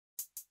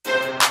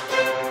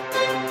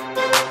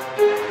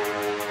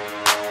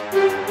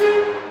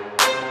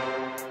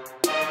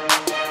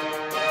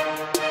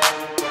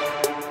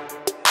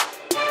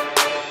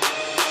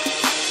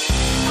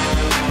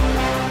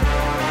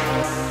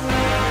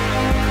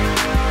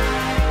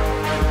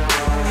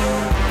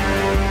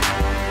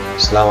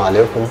Assalamu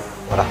alaikum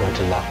wa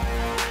rahmatullah.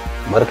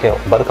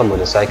 Barkanmu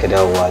da sake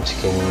dawowa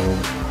cikin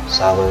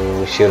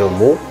sabon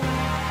shirinmu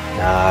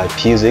na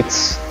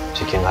physics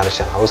cikin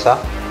harshen Hausa,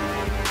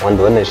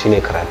 wanda wannan shine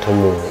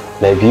karatunmu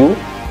na biyu.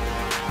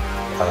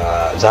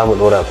 Za mu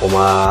dora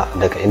kuma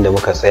daga inda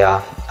muka tsaya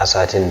a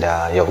satin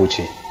da ya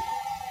wuce,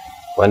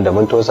 wanda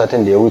mun to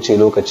satin da ya wuce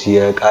lokaci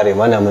ya kare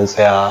mana, mun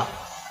tsaya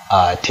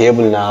a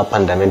table na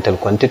fundamental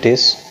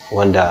quantities,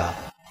 wanda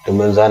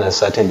domin zana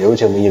satin da ya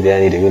wuce mun yi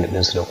bayani da unit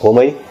ɗinsu da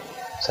komai,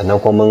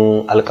 sannan kuma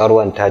mun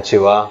alƙarwanta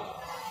cewa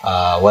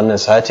a wannan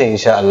satin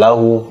insha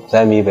Allahu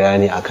za mu yi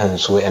bayani akan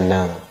su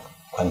wayannan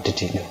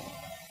quantity ɗin.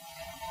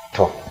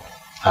 To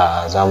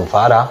za mu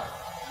fara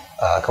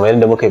kamar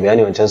yadda muka yi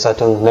bayani wancan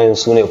satin. Nan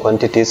su ne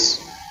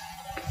quantities,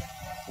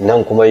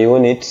 nan kuma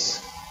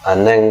units, a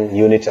nan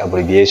unit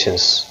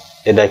abbreviations,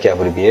 yadda ake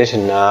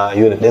abbreviation na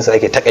unit ɗinsa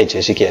ake takaice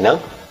shi kenan.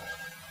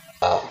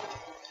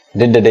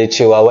 Duk da dai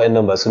cewa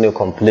waɗannan ba su ne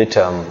complete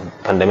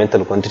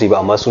fundamental quantity ba,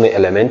 amma su ne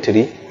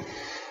elementary.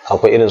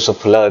 Akwai irin su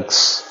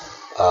flux,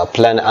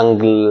 plane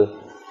angle,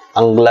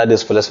 angular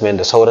displacement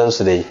da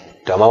sauransu dai,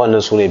 to amma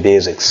wannan su ne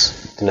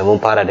basics tunda mun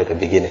fara daga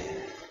beginning.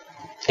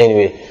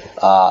 Anyway,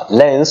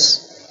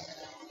 length,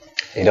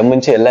 idan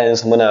mun ce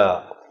length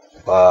muna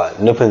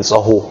nufin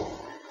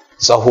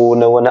tsaho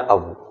na wani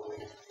abu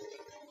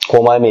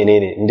ko ma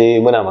menene. Indai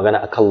muna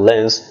magana akan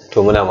length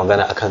to muna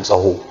magana akan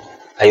tsaho,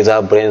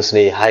 either brains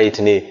ne, height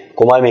ne,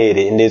 kuma me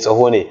da inda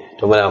tsaho ne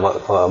to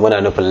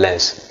muna nufin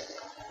length.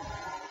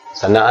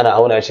 Sannan ana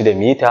auna shi da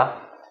mita,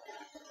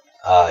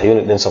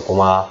 unit ɗinsa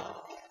kuma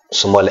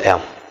small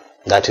m,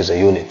 that is a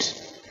unit,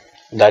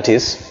 that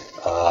is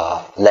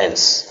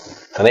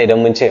length. Sannan idan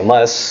mun ce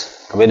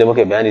mass, kamar yadda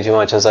muka bayani shi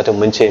ma can satin,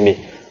 mun ce me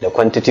da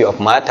quantity of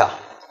matter,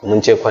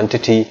 mun ce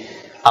quantity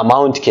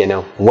amount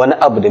kenan, wani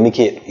abu da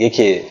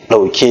yake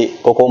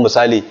ɗauke, ko kuma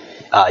misali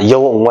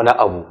yawan wani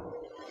abu,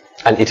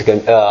 and it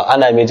can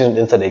ana measuring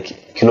ɗinsa da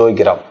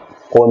kilogram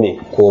ko me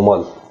ko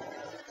mol,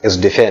 is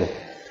different.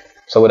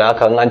 Saboda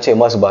haka an ce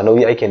mass ba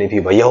nauyi ake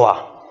nufi ba, yawa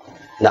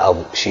na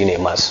abu shine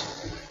mass.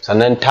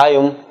 Sannan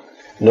time,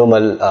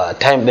 normal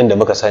time ɗin da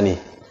muka sani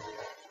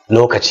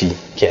lokaci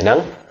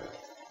kenan.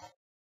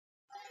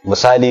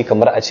 Misali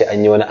kamar a ce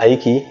an yi wani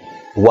aiki,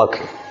 work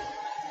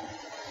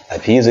a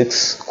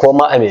physics ko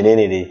ma a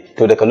menene ne,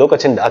 to daga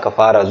lokacin da aka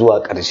fara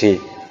zuwa ƙarshe,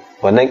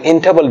 wannan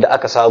interval da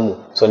aka samu,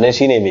 sannan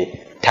shine mai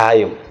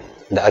time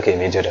da aka yi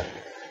measuring.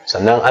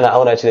 Sannan ana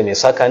auna shi da mai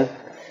second,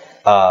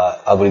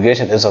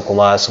 abbreviation ɗinsa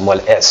kuma small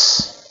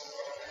s.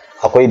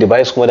 Akwai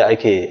device kuma da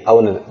ake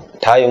auna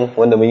time,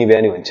 wanda mun yi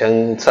bayani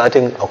wancan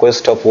satin. Akwai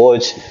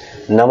stopwatch,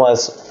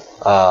 numbers,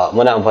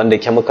 muna amfani da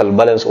chemical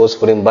balance or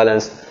spring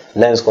balance.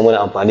 Lens kuma muna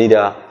amfani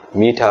da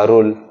meter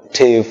rule,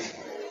 tape,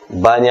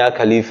 banya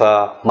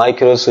khalifa,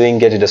 micro swing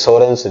gauge da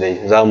sauransu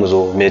dai, za mu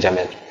zo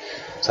measurement.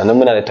 Sannan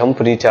muna da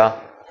temperature,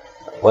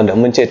 wanda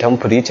mun ce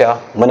temperature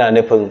muna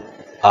nufin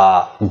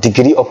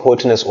degree of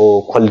hotness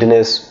or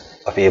coldness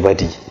of a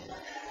body.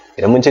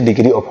 Idan mun ce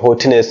degree of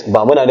hotness ba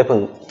muna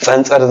nufin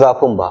tsantsar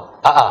zafin ba,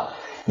 a'a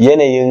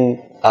yanayin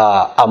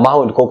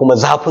amount ko kuma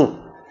zafin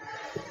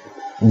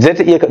zai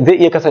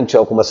iya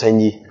kasancewa kuma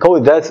sanyi.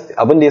 Kawai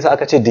abin da yasa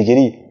aka ce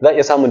degree, za a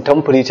iya samun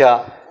temperature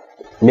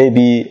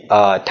maybe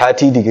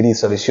 30 degrees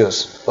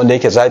Celsius wanda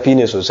yake zafi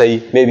ne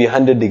sosai, maybe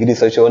 100 degrees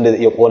Celsius wanda zai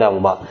iya kona mu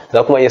ba.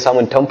 Za kuma iya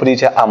samun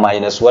temperature a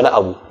minus wani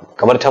abu,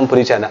 kamar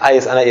temperature na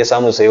ice ana iya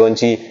samun sa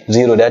yawanci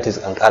 0, that is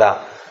kankara,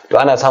 to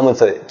ana samun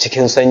sa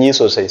cikin sanyi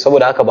sosai.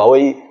 Saboda haka ba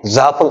wai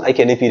zafin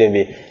ake nufi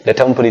da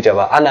temperature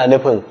ba, ana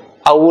nufin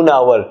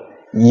aunawar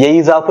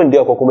yayi zafin da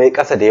yawa ko kuma yayi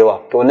kasa da yawa.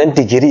 To wannan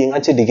degree, in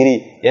an ce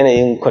degree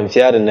yanayin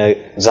comparing na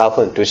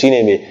zafin, to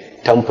shine mai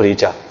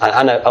temperature.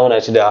 Ana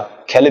auna shi da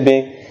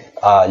Kelvin,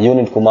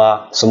 unit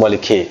kuma small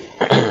k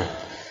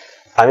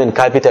I mean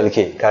capital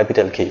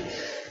K.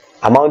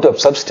 Amount of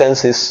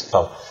substances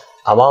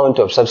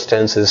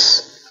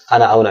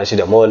ana auna shi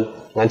da mole.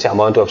 An ce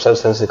amount of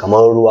substances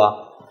kamar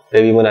ruwa,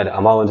 maybe muna da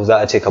amount za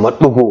a ce kamar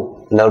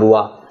ɗigo na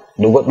ruwa,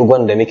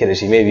 ɗigon da muke da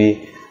shi,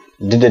 maybe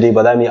duk da dai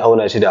ba za mu yi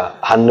auna shi da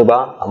hannu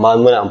ba, amma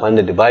muna amfani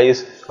da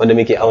device wanda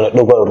muke auna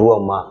ɗigon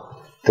ruwan ma,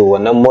 to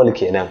wannan mole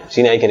kenan,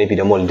 shine ake nufi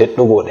da mole, duk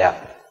ɗigo ɗaya.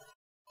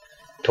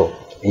 To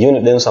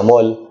unit ɗinsa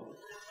mole,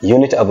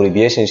 unit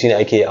abbreviation shine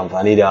ake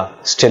amfani da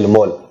still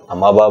mole,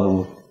 amma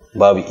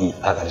babu e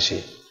a ƙarshe.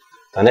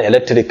 Sannan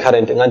electric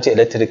current, in an ce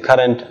electric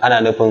current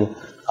ana nufin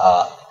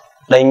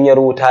ɗanyar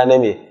wuta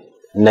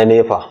na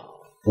nefa,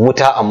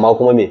 wuta amma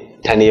kuma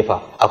ta nefa.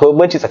 Akwai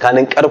banci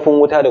tsakanin ƙarfin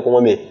wuta da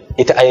kuma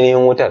ita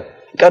ainihin wutar.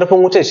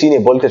 Ƙarfin wutar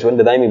shine voltage,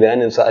 wanda za mu yi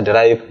bayanin sa a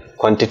derived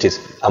quantities,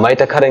 amma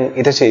ita current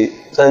ita ce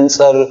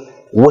tsantsar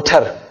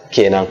wutar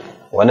kenan.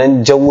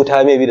 Wannan jan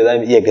wuta maybe da za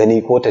mu iya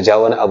gani ko ta ja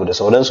wani abu da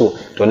sauransu,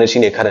 to wannan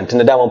shine current.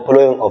 Tunda daman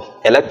flowing of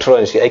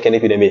electrons shi ake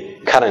nufi da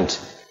current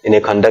in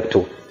a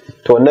conductor.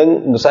 To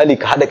wannan misali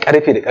ka hada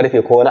karfe da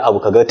karfe ko wani abu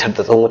kaga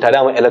tartatsin wuta,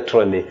 daman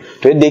electron ne,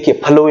 to yadda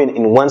yake flowing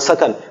in 1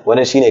 second,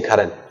 wannan shine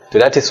current. To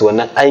that is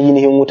wannan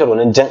ainihin wutar,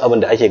 wannan jan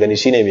abin da ake gani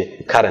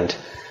shine current.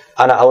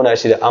 Ana auna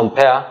shi da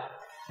ampere.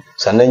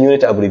 Sannan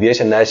unit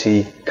abbreviation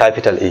nashi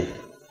capital A.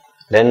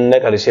 dan na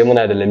ƙarshe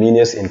muna da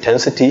luminous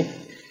intensity.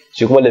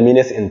 Shi kuma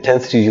luminous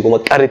intensity shi kuma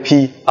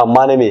ƙarfi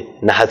amma na me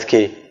na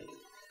haske,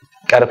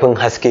 ƙarfin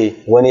haske,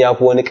 wani ya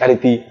fi wani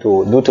ƙarfi,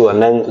 to due to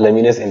wannan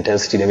luminous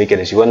intensity da muke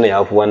da shi wannan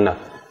ya fi wannan,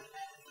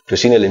 to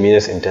shine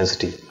luminous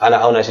intensity. Ana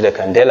auna shi da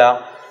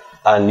candela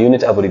and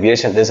unit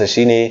abbreviation ɗinsa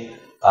shine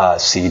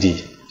CD.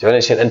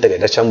 Wannan shi ɗan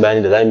takaitaccen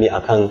bayani da za mu yi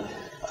akan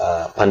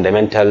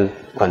fundamental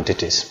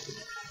quantities.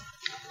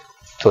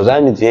 To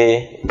za mu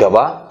je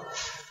gaba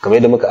kamar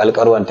yadda muka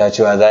alƙarwanta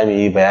cewa za mu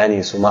yi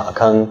bayani su ma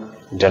akan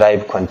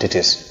derived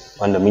quantities,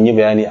 wanda mun yi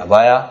bayani a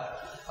baya.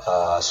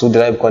 Su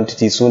derived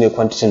quantities su ne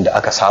quantity da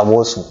aka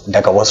samo su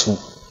daga wasu,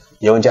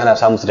 yawanci ana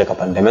samun su daga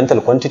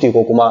fundamental quantity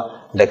ko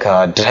kuma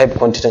daga derived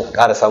quantity a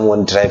ƙara samun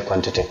wani derived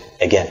quantity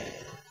again.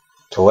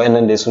 To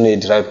wayannan dai su ne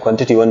derived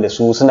quantity wanda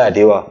su suna da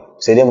yawa,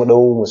 sai dai mu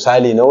ɗau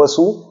misali na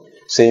wasu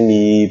sai mu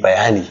yi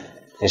bayani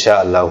insha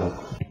Allah.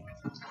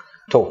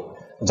 To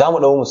za mu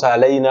ɗau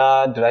misalai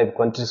na derived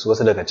quantities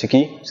wasu daga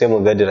ciki sai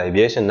mu ga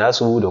derivation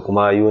nasu da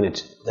kuma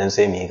unit, dan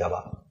sai mu yi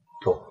gaba.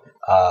 To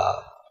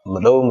mu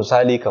ɗau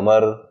misali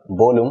kamar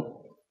volume.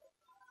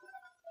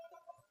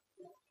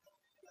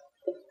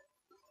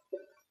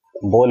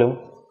 Volume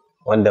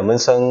wanda mun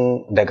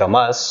san daga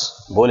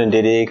mass, volume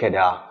daidai yake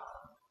da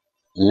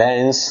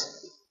length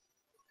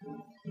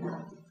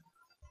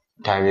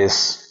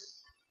times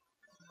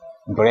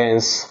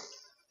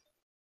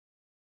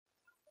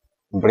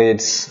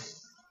breadth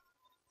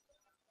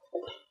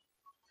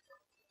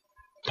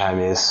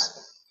times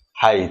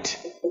height.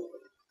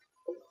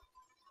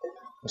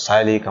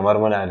 Misali kamar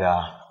muna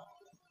da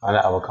wani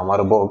abu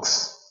kamar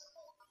box,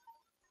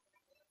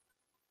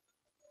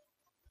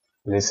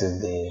 this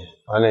is the,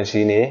 wannan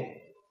shine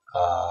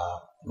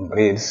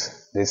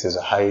breadth, this is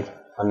a height,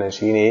 wannan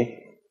shine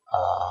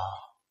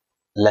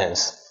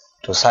length.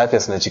 To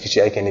surface na ciki ce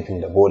ake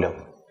nufin da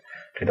volume.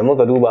 To da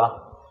muka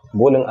duba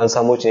volume an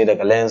samo shi ne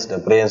daga length da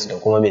breadth da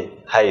kuma me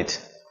height,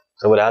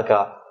 saboda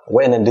haka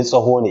wayannan duk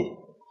tsaho ne,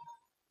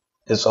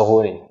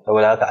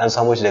 saboda haka an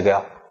samo shi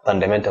daga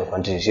fundamental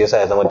quantity, shi yasa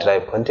ya zama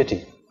derived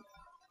quantity.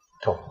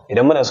 To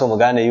idan muna so mu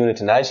gane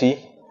unit nashi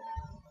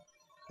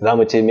za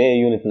mu ce me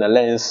unit na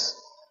length,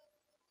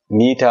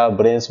 meter,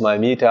 breadth ma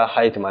meter,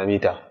 height ma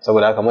meter,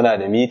 saboda haka muna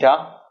da meter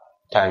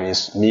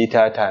times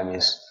meter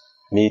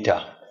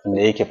da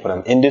yake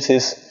from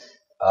indices,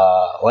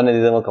 wannan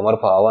zai zama kamar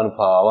power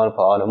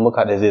 1 in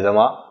muka da zai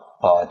zama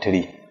power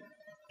 3.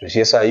 To shi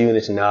yasa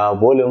unit na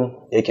volume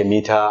yake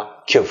meter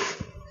cube.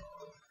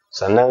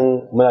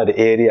 Sannan muna da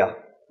area,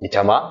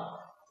 ita ma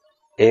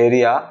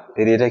area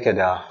take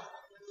da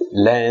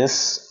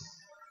length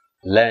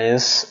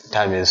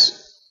times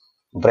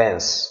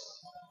breadth,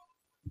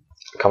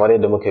 kamar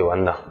yadda muka yi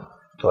wannan.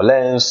 To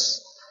length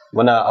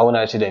muna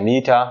auna shi da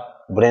meter,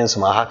 breadth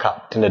ma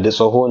haka tunda duk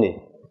tsaho ne.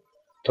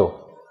 To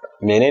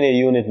menene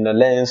unit na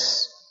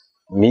length?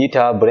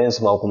 Meter,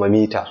 breadth ma kuma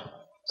meter,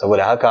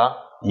 saboda haka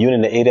unit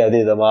na area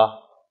zai zama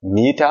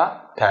meter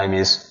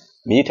times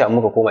meter,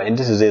 muka koma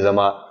indices zai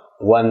zama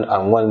 1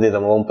 and 1 zai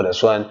zama 1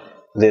 plus 1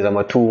 zai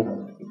zama 2,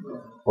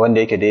 wanda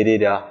yake daidai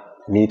da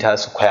meter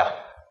square.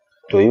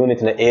 To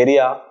unit na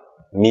area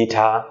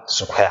meter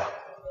square.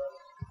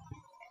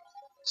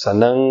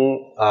 Sannan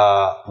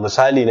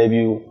misali na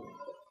biyu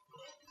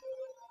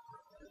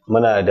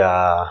muna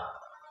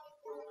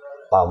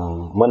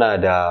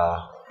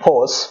da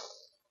force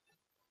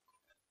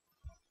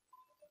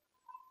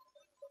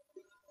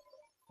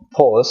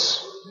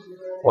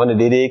wanda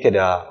daidai yake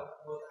da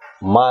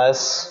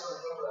mass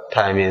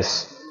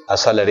times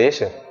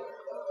acceleration.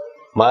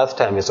 Mass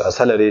times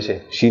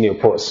acceleration shine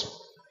force.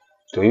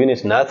 To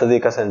unit nata zai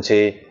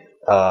kasance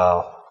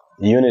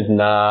unit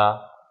na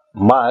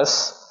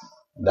mass,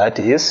 that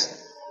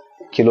is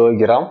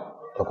kilogram,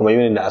 da kuma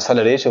unit na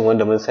acceleration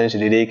wanda mun san shi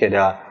daidai yake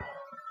da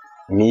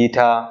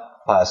meter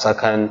per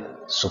second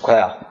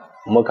square.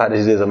 Muka da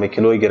shi zai zama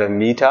kilogram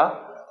meter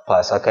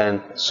per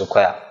second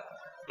square.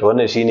 To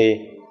wannan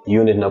shine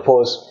unit na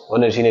force,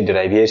 wannan shine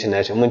derivation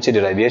na shi. Mun ci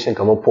derivation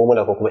kamar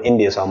formula ko kuma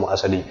inda ya samu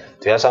asali.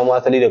 To ya samu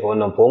asali daga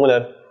wannan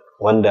formula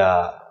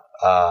wanda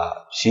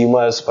shi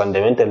mass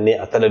fundamental ne,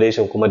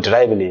 acceleration kuma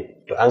drive ne.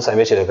 To an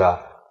same shi daga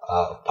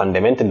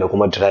fundamental da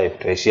kuma drive,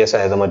 to shi yasa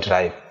ya zama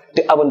drive.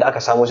 Duk abin da aka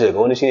samu shi daga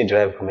wani shine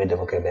drive kamar yadda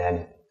muka yi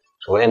bayani.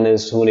 So wayannan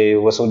su ne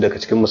wasu daga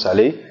cikin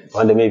misalai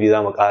wanda maybe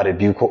za mu ƙara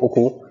 2 ko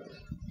 3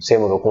 sai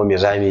mu ga kuma me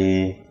za mu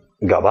yi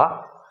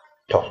gaba.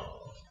 To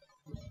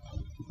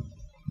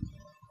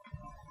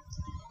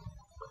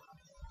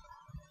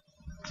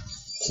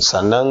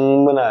sannan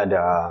muna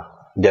da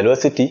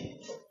velocity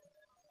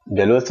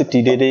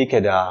daidai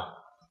yake da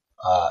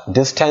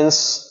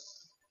distance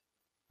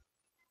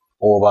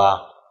over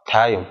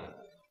time,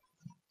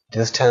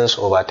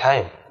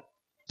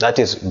 that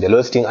is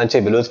velocity. An ce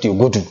velocity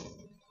gudu,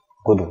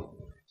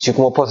 shi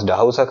kuma force da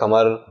Hausa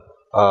kamar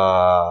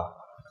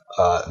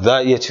za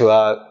a iya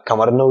cewa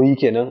kamar nauyi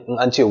kenan. In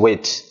an ce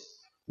weight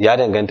ya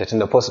danganta,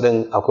 tunda force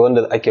din akwai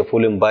wanda ake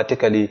pulling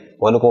vertically,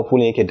 wani kuma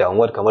pulling yake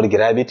downward kamar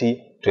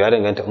gravity. To ya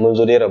danganta, mun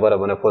zo dai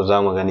raba na force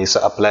zamu gani su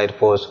applied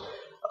force,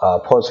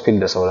 force field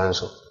da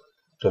sauransu.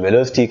 to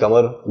velocity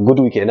kamar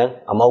gudu kenan,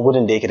 amma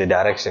gudun da yake da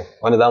direction,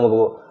 wanda zamu ga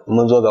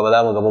mun zo gaba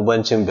zamu ga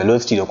bambancin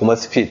velocity da kuma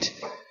speed.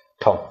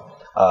 To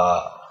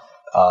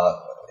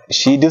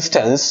shi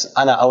distance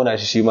ana auna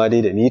shi ma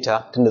dai da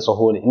mita, tunda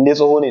tsaho ne, in dai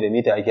tsaho ne da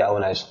mita ake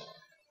auna shi,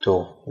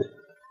 to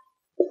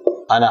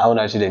ana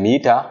auna shi da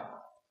mita.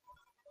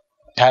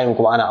 Time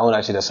kuma ana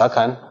auna shi da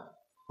second,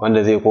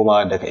 wanda zai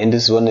koma daga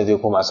indices wanda zai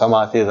koma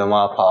sama sai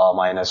zama power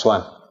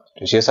 -1.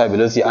 To shi yasa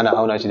velocity ana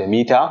auna shi da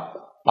meter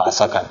per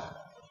second.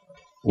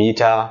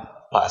 Meter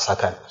per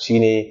second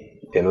shine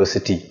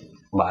velocity,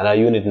 ma'ana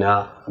unit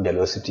na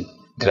velocity.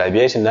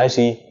 Derivation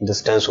nashi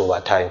distance over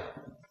time.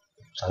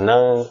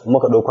 Sannan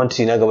muka ɗau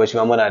quantity na gaba shi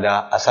ma muna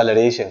da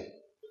acceleration,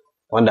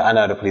 wanda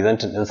ana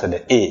representing ɗinsa da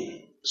a,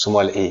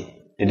 small a,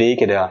 da dai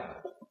yake da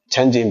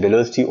change in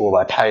velocity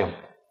over time.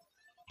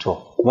 To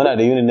muna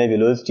da unit na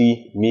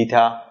velocity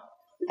meter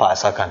per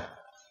second,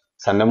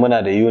 sannan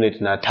muna da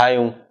unit na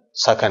time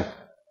second.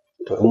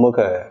 To in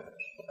muka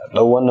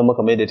ɗau wannan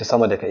muka mai da ta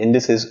sama daga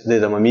indices zai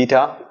zama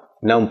meter,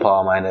 nan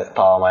power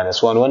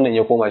 -1, wannan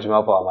ya koma shi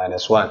ma power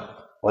 -1,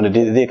 wanda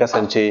zai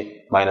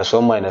kasance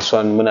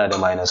 -1 muna da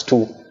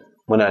 -2,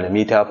 muna da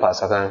meter per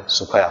second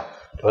square.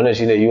 To wannan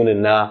shine unit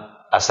na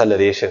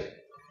acceleration,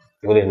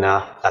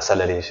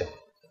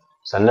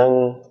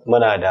 sannan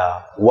muna da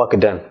work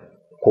done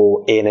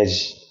ko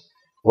energy.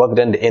 Work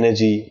done da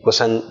energy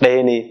kusan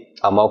ɗaya ne,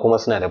 amma kuma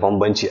suna da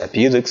bambanci a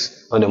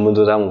physics, wanda mun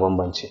zo zamu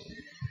bambance.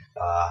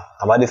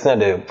 Amma dai suna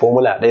da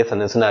formula ɗaya,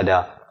 sannan suna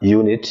da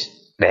unit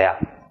ɗaya.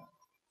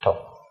 To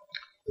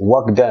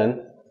work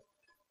done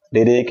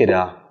daidai yake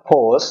da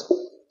force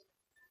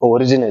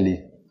originally,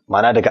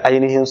 ma'ana daga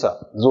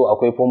ainihinsa zuwa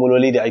akwai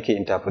formuloli da ake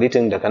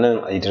interpreting daga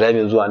nan a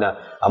deriving zuwa nan,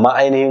 amma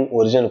ainihin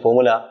original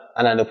formula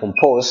ana nufin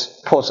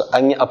force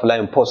an yi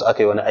applying force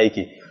aka yi wani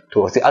aiki,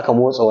 to sai aka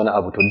motsa wani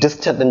abu, to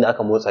distance din da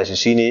aka motsa shi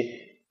shine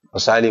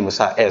misali mu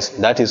sa s,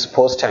 that is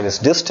force times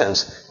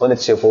distance, wanda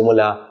ce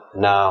formula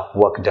na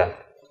work done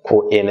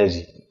ko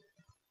energy.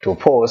 To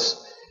force,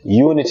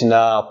 unit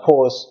na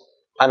force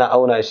ana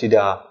auna shi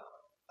da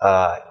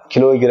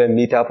kilogram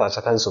meter per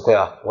second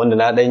square, wanda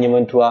na ɗan yi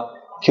mantuwa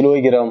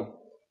kilogram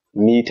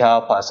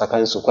meter per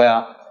second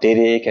square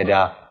daidai yake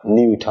da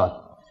newton.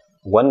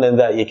 Wannan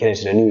za a iya kiran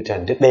shi da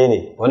newton, duk ɗaya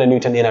ne, wannan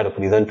newton yana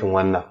representing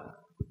wannan,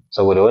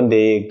 saboda wanda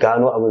ya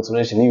gano abin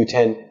sunan shi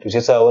newton, to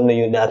shi sa wannan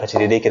unit aka ce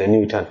daidai yake da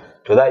newton.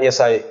 To za a iya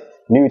sa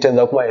newton,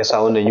 za kuma iya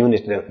sa wannan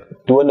unit din,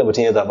 duk wanda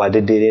mutum ya zaba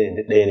duk daidai ne,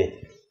 duk ɗaya ne.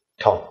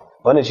 To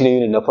wannan shine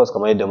unit na force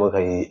kamar yadda muka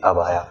yi a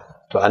baya.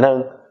 To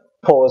anan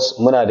force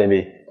muna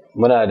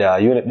da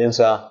unit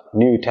ɗinsa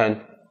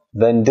newton,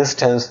 then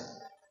distance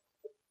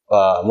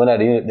muna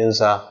da unit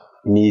ɗinsa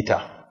meter,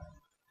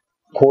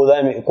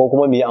 ko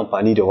kuma mu yi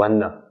amfani da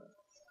wannan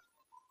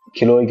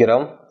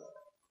kilogram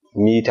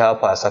meter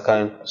per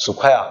second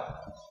square,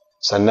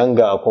 sannan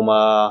ga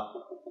kuma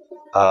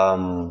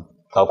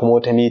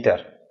wata meter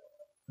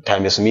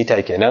times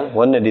meter kenan,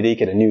 wannan daidai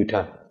yake da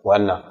newton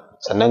wannan,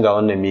 sannan ga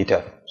wannan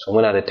meter, so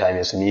muna da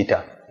times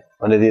meter,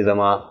 wanda zai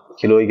zama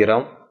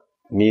kilogram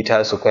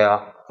meter square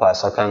per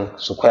second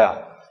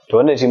square. To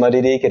wannan shi ma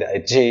daidai yake da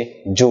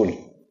joule,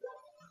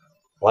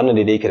 wannan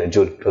daidai yake da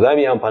joule. To za mu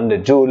yi amfani da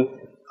joule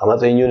a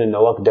matsayin unit na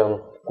work done,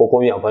 ko kuma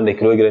mu yi amfani da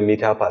kilogram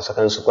meter per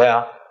second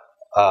square,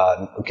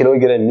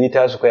 kilogram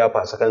meter square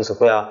per second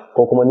square,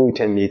 ko kuma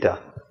newton meter.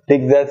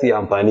 Duk za su yi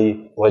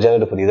amfani wajen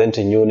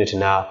representing unit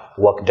na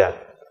work done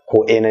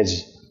ko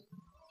energy.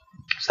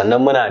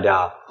 Sannan muna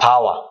da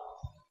power.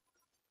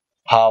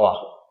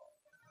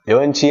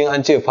 Yawanci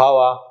an ce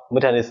power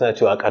mutane suna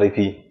cewa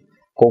ƙarfi,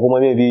 ko kuma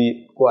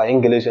maybe ko a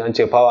English an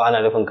ce power ana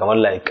nufin kamar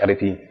like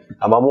ƙarfi,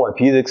 amma mu a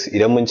physics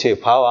idan mun ce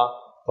power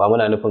ba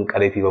muna nufin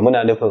ƙarfi ba,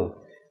 muna nufin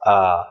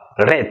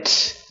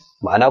rate,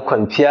 ma'ana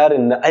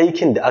comparing na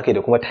aikin da aka yi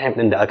da kuma time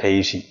ɗin da aka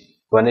yi shi,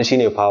 wannan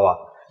shine power.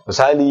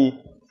 Misali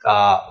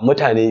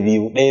mutane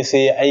biyu, ɗaya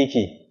sai ya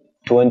aiki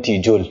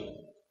 20 joule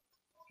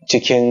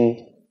cikin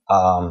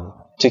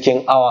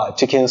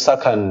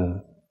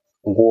sakan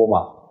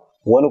 10,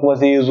 wani kuma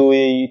sai ya zo ya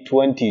yi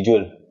 20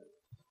 joule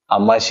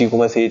amma shi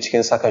kuma sai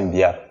cikin sakan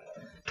 5.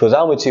 To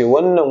za mu ce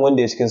wannan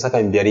wanda ya cikin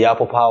sakan 5 ya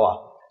fi power,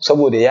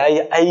 saboda ya yi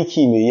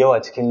aiki mai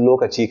yawa cikin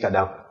lokaci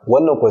kaɗan,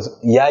 wannan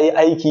ya yi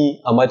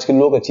aiki amma cikin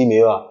lokaci mai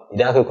yawa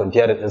idan aka yi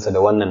comparing ɗinsa da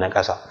wannan na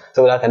ƙasa,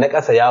 saboda haka na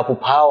ƙasa ya fi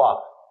power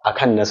a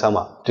kan na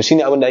sama. To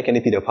shine abin da ake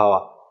nufi da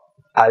power,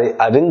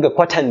 a dinga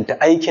kwatanta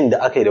aikin da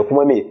aka yi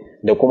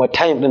da kuma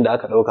time ɗin da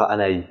aka ɗauka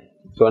ana yi.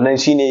 To wannan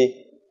shine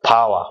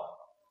power,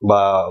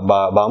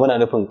 ba muna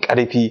nufin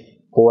ƙarfi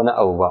ko wani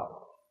abu ba.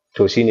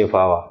 To shine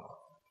power.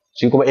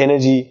 Shi kuma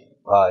energy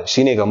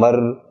shine kamar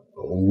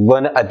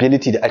wani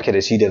ability da ake da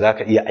shi da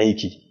zaka iya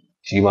aiki.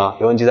 Shi ma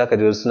yawanci zaka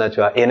ji suna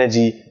cewa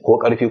energy ko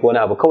ƙarfi ko wani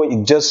abu, kawai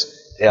it just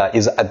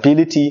is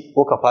ability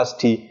or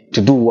capacity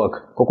to do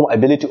work, ko kuma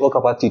ability or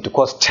capacity to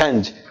cause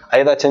change,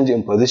 either change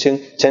in position,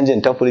 change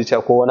in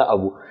temperature ko wani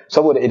abu.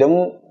 Saboda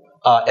idan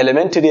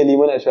elementarily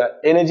muna cewa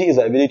energy is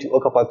ability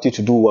or capacity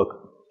to do work,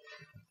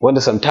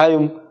 wanda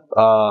sometimes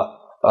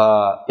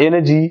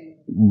energy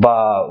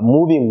ba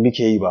moving muke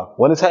yi ba,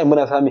 wani sa'in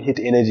muna samun heat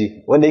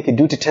energy wanda yake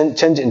due to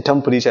change in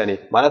temperature ne,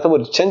 ma'ana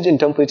saboda change in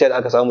temperature da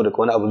aka samu daga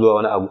wani abu zuwa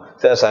wani abu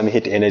sai a sami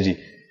heat energy.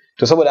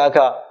 To saboda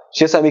haka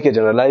shi yasa muke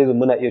generalizing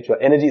muna iya cewa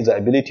energy is the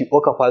ability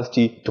or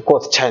capacity to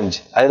cause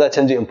change, either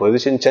change in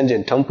position, change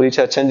in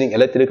temperature, changing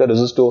electrical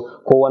resistor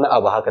ko wani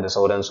abu haka da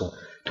sauransu.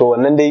 To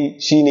wannan dai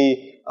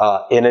shine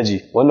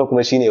energy, wannan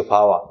kuma shine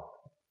power,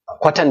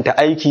 kwatanta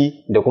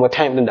aiki da kuma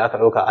time din da aka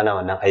dauka ana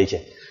wannan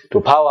aikin.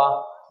 To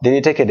power dai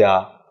take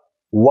da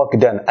work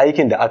done,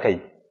 aikin da aka yi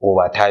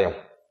over time,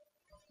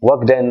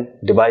 work done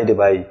divided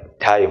by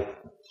time.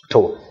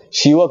 To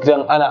shi work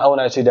done ana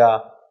auna shi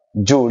da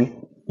joule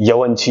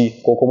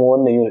yawanci, ko kuma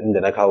wannan unit din da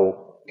na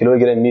kawo,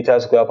 kilogram meter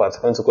square per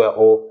second square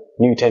or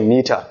newton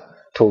meter.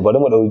 To bari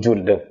mu dau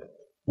joule din,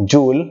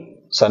 joule,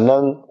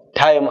 sannan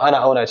time ana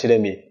auna shi da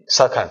me,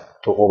 second,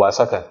 to over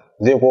second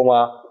zai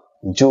koma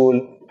joule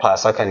per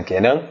second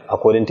kenan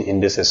according to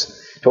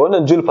indices. To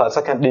wannan joule per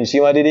second din shi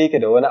ma daidai yake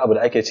da wani abu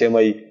da ake ce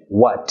mai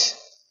watt.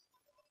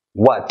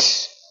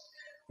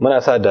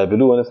 Muna sa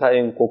W wani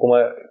sa'in ko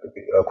kuma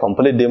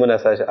complete dai muna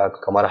sa shi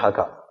kamar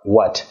haka,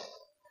 watt.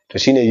 To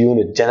shine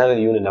unit, general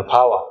unit na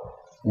power,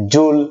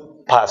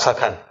 joule per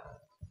second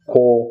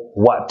ko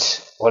watt,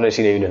 wannan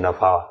shine unit na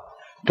power.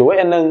 To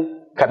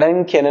wayannan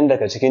kaɗan kenan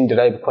daga cikin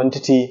derived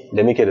quantity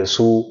da muke da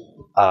su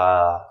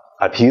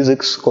a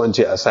physics ko in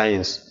ce a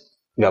science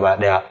gaba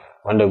ɗaya,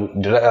 wanda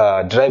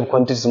derived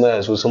quantities muna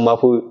da su sun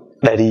mafi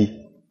 100.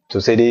 To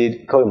sai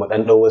dai kawai mu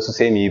ɗan ɗau wasu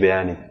sai mu yi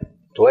bayani.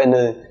 To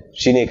wayannan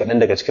shine kaɗan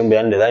daga cikin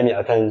bayanin da zamu yi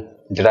akan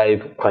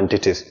derived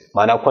quantities,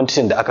 ma'ana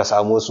quantity da aka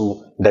samo su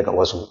daga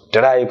wasu,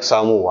 derived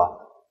samowa.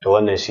 To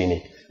wannan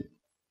shine.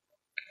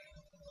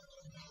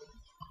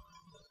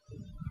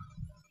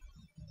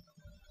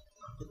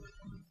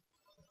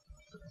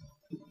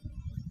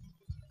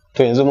 To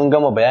yanzu mun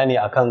gama bayani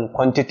akan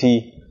quantity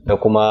da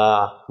kuma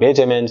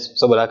measurement,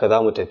 saboda haka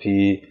zamu tafi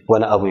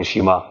wani abun shi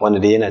ma wanda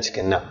dai yana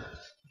cikin nan.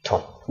 To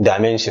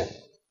dimension.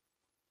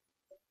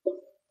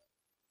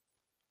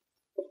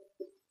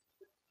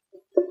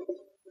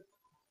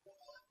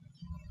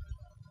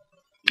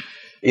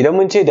 Idan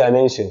mun ce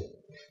dimension,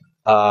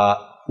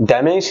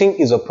 dimension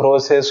is a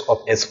process of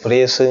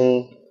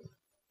expressing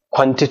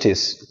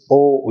quantities,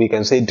 or we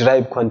can say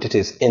derived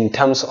quantities, in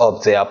terms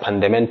of their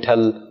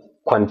fundamental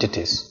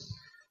quantities.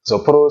 The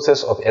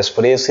process of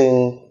expressing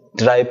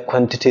derived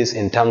quantities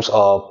in terms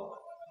of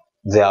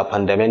their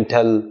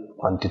fundamental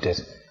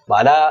quantities.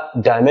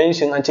 Ma'ana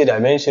dimension, an ce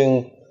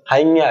dimension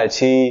hanya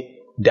ce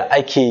da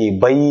ake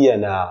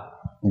bayyana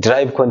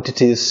derived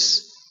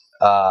quantities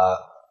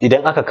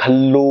idan aka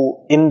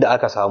kallo inda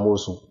aka samo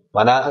su,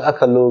 ma'ana aka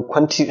kallo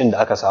quantity din da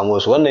aka samo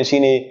su, wannan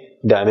shine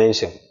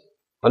dimension.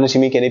 Wannan shi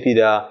muke nufi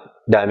da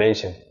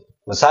dimension.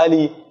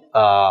 Misali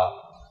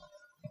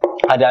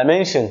a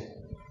dimension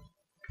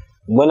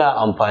muna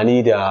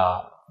amfani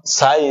da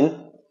sign,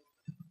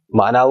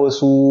 ma'ana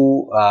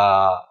wasu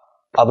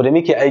abu da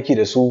muke aiki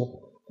da su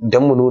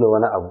don mu nuna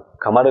wani abu,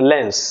 kamar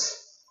lens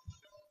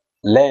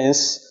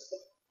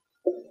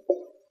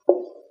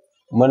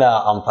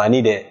muna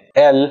amfani da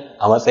L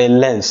a matsayin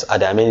lens a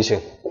dimension.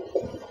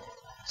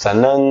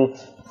 Sannan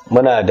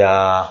muna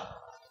da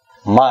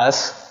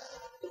mass,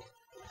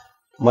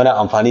 muna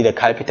amfani da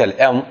capital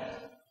M.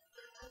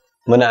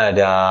 Muna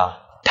da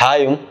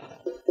time,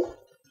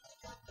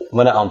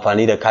 muna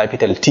amfani da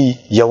capital T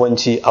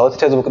yawanci. A wasu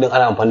textbook din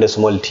ana amfani da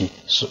small t,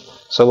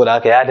 saboda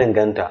haka ya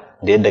danganta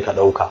da yadda ka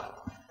ɗauka.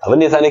 Abin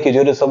da yasa nake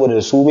jordan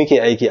saboda su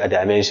muke aiki a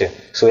dimension,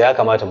 so ya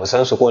kamata mu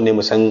san su, ko ne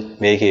mu san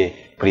me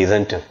yake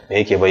presenting, me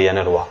yake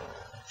bayyanarwa.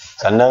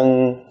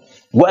 Sannan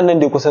waɗannan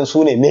dai kusan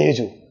su ne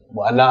major,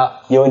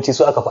 ma'ana yawanci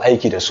su aka fi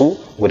aiki da su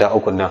guda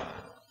uku nan.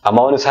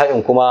 Amma wani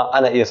sa'in kuma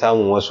ana iya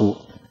samun wasu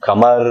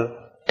kamar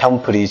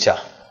temperature.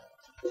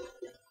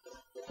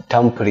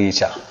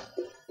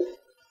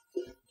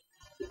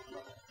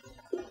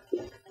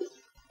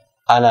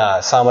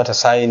 Ana sa mata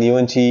sign,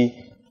 yawanci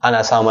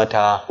ana sa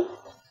mata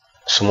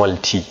small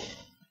t.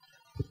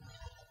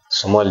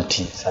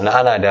 Sannan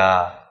ana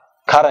da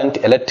current,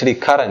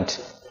 electric current.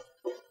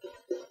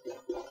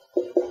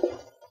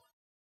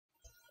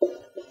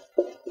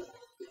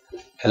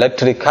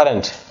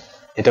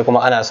 Ita kuma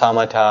ana sa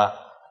mata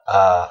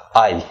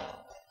I,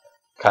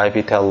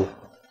 capital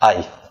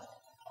I,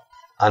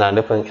 ana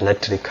nufin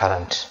electric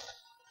current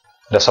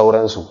da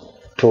sauransu.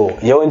 To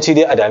yawanci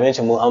dai a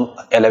dimension mun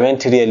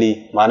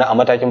elementarily, ma'ana a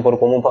matakin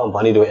farko mun fi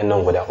amfani da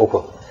wayannan guda uku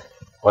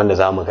wanda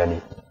za mu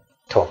gani.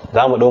 To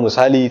za mu ɗau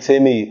misali sai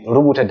mu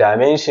rubuta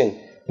dimension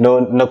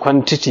na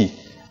quantity,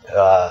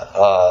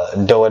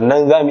 da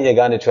wannan za mu iya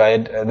gane cewa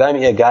za mu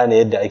iya gane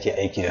yadda ake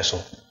aiki da su.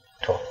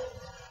 To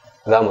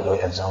za mu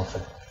ɗau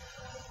example.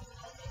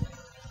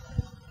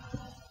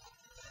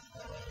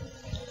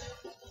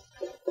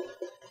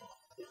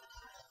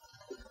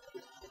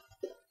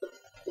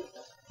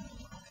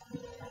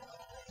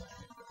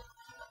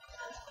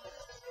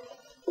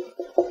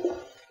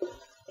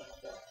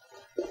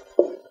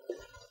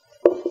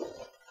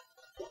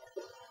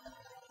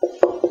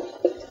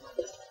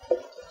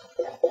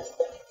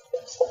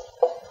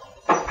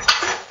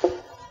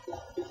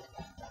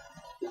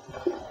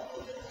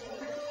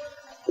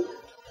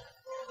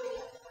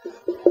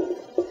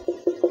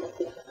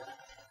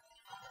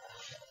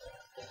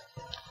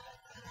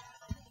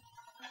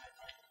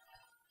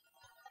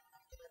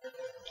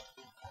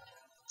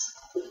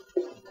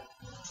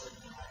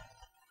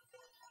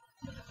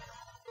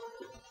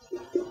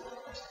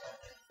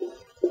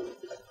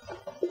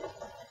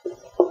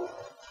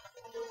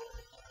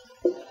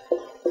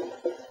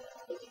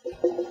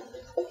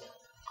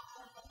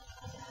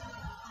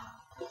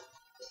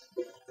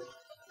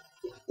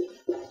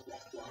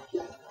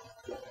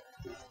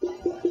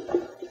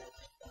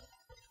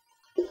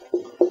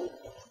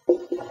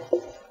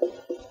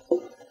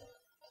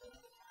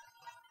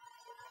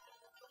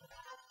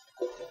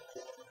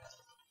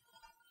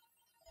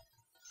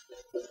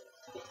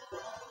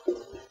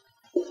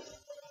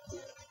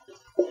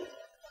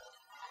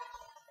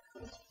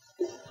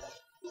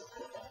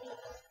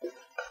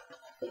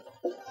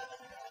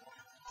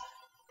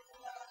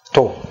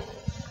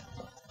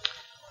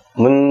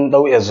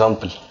 ɗau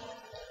example.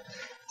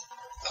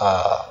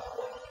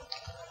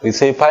 We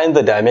say find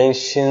the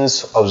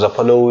dimensions of the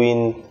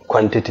following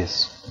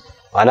quantities.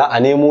 Ma'ana a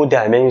nemo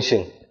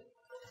dimension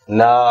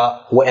na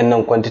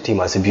wa'annan quantity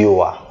masu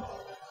biyowa.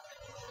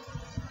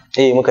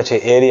 A muka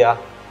ce area,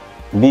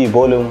 B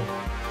volume,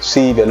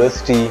 C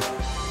velocity,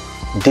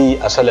 D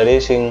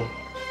acceleration,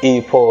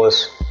 E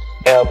force,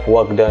 F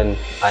work done,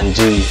 and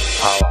G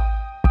power.